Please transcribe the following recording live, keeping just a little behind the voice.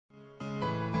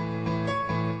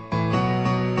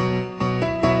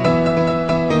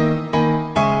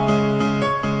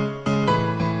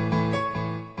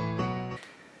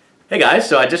Hey guys,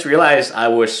 so I just realized I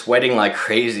was sweating like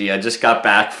crazy. I just got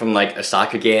back from like a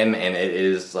soccer game and it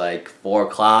is like 4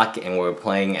 o'clock and we're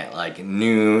playing at like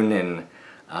noon, and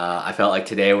I felt like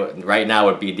today, right now,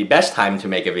 would be the best time to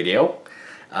make a video.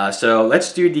 So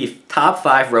let's do the top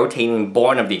 5 rotating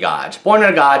Born of the Gods. Born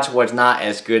of the Gods was not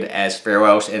as good as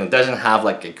Pharaohs, and it doesn't have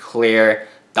like a clear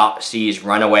Thoughtseize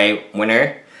runaway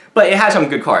winner, but it has some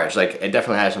good cards. Like, it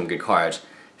definitely has some good cards.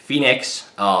 Phoenix,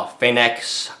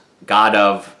 God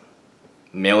of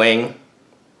Milling,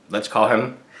 let's call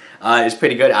him, is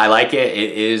pretty good. I like it.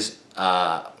 It is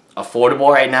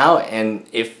affordable right now, and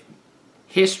if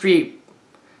history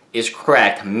is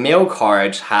correct, mill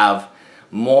cards have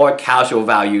more casual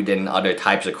value than other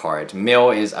types of cards.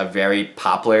 Mill is a very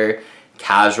popular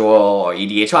casual or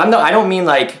EDH. So I don't mean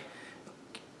like,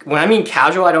 when I mean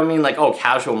casual, I don't mean like, oh,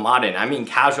 casual modern. I mean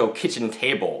casual kitchen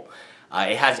table.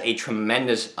 It has a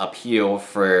tremendous appeal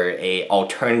for a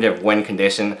alternative win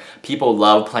condition. People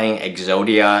love playing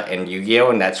Exodia and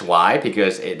Yu-Gi-Oh, and that's why,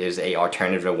 because it is a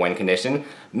alternative win condition.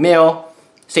 Mill,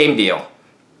 same deal.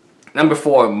 Number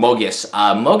 4, Mogus.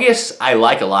 Mogus I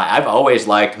like a lot. I've always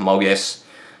liked Mogus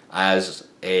as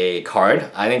a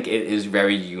card. I think it is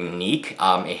very unique.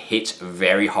 It hits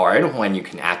very hard when you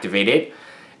can activate it,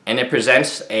 and it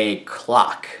presents a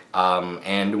clock.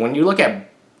 And when you look at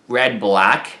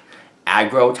red-black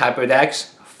aggro type of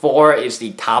decks, 4 is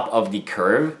the top of the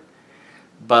curve,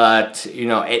 but you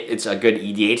know, it's a good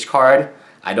EDH card.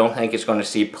 I don't think it's going to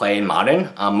see play in Modern.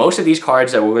 Most of these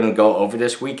cards that we're going to go over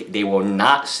this week, they will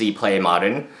not see play in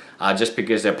Modern, just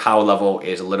because their power level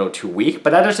is a little too weak,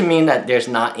 but that doesn't mean that there's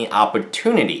not an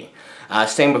opportunity.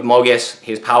 Same with Mogus.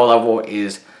 His power level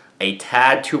is a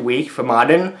tad too weak for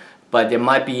Modern, but there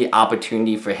might be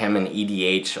opportunity for him in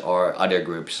EDH or other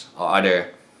groups or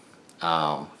other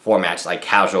formats like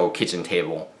casual kitchen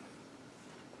table.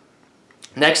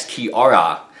 Next,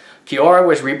 Kiora. Kiora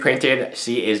was reprinted.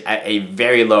 She is at a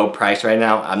very low price right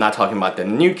now. I'm not talking about the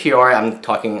new Kiora, I'm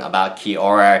talking about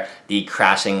Kiora, the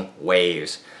Crashing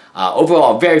Waves.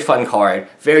 Overall, very fun card,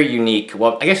 very unique.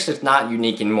 Well, I guess it's not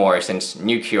unique anymore since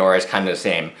new Kiora is kind of the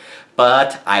same.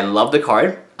 But I love the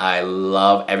card. I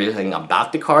love everything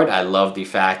about the card. I love the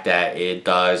fact that it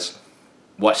does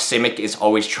what Simic is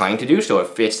always trying to do, so it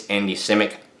fits in the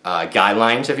Simic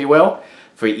guidelines, if you will,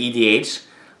 for EDH.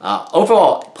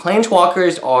 Overall,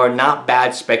 Planeswalkers are not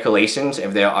bad speculations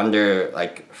if they're under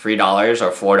like $3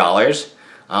 or $4,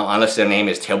 unless their name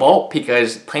is Tybalt,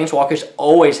 because Planeswalkers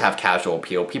always have casual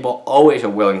appeal. People always are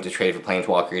willing to trade for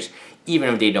Planeswalkers,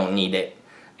 even if they don't need it,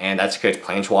 and that's because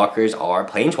Planeswalkers are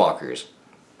Planeswalkers.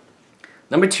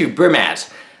 Number 2,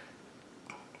 Burmaz.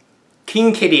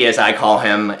 King Kitty, as I call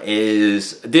him,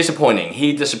 is disappointing.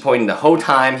 He disappointed the whole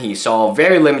time. He saw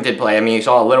very limited play. I mean, he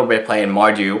saw a little bit of play in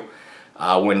Mardu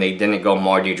when they didn't go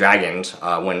Mardu Dragons.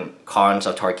 When Khans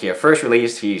of Tarkir first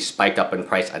released, he spiked up in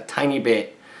price a tiny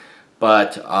bit.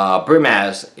 But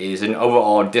Burmaz is an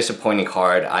overall disappointing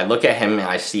card. I look at him and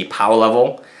I see power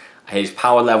level. His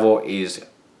power level is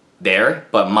there,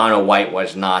 but mono white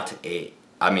was not a...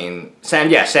 I mean,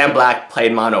 Sam Black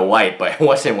played mono white, but it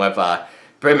wasn't with...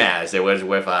 Burmaz, it was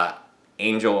with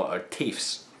Angel of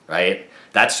Thieves, right?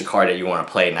 That's the card that you want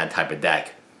to play in that type of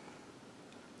deck.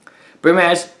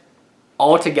 Burmaz,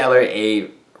 altogether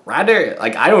a rather,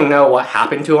 like, I don't know what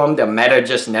happened to him. The meta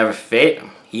just never fit.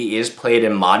 He is played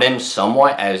in Modern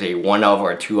somewhat as a 1-of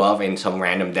or 2-of in some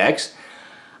random decks.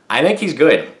 I think he's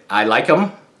good. I like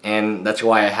him, and that's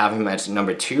why I have him as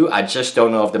number 2. I just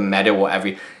don't know if the meta will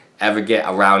ever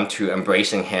get around to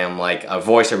embracing him like a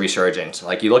Voice of Resurgence.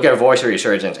 Like, you look at Voice of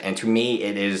Resurgence, and to me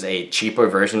it is a cheaper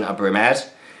version of Burmaz.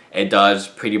 It does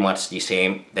pretty much the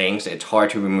same things. It's hard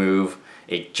to remove,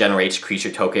 it generates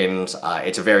creature tokens,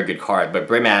 it's a very good card. But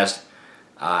Burmaz,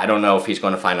 I don't know if he's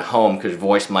going to find a home, because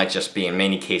Voice might just be in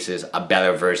many cases a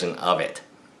better version of it.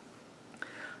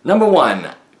 Number 1,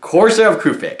 Corsair of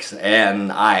Kruphix.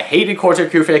 And I hated Corsair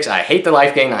of Kruphix, I hate the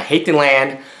life gain, I hate the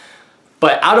land.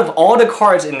 But out of all the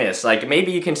cards in this, like,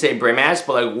 maybe you can say Burmaz,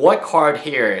 but like, what card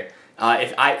here,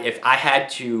 if I had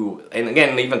to, and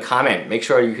again, leave a comment, make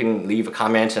sure you can leave a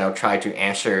comment and I'll try to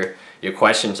answer your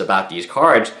questions about these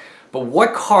cards, but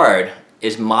what card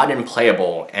is Modern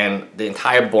playable and the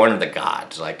entire Born of the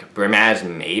Gods? Like, Burmaz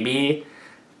maybe?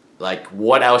 Like,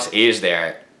 what else is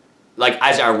there? Like,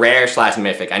 as a rare /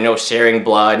 mythic, I know Searing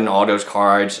Blood and all those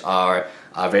cards are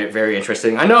very, very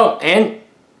interesting. I know, and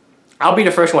I'll be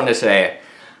the first one to say,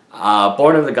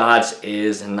 Born of the Gods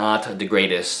is not the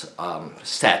greatest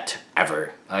set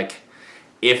ever. Like,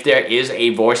 if there is a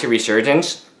Voice of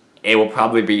Resurgence, it will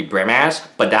probably be Burmaz,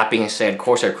 but that being said,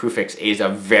 Corsair Kruphix is a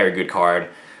very good card.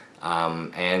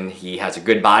 And he has a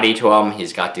good body to him.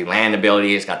 He's got the land ability,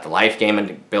 he's got the life gain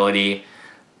ability.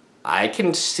 I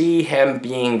can see him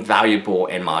being valuable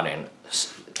in Modern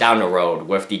down the road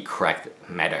with the correct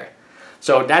meta.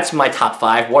 So that's my top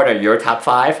 5. What are your top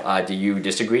 5? Do you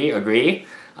disagree, agree?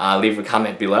 Leave a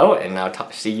comment below, and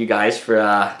I'll see you guys for,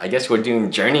 I guess we're doing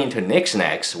Journey into Nyx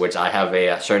next, which I have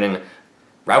a certain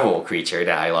Revel creature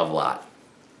that I love a lot.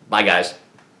 Bye guys.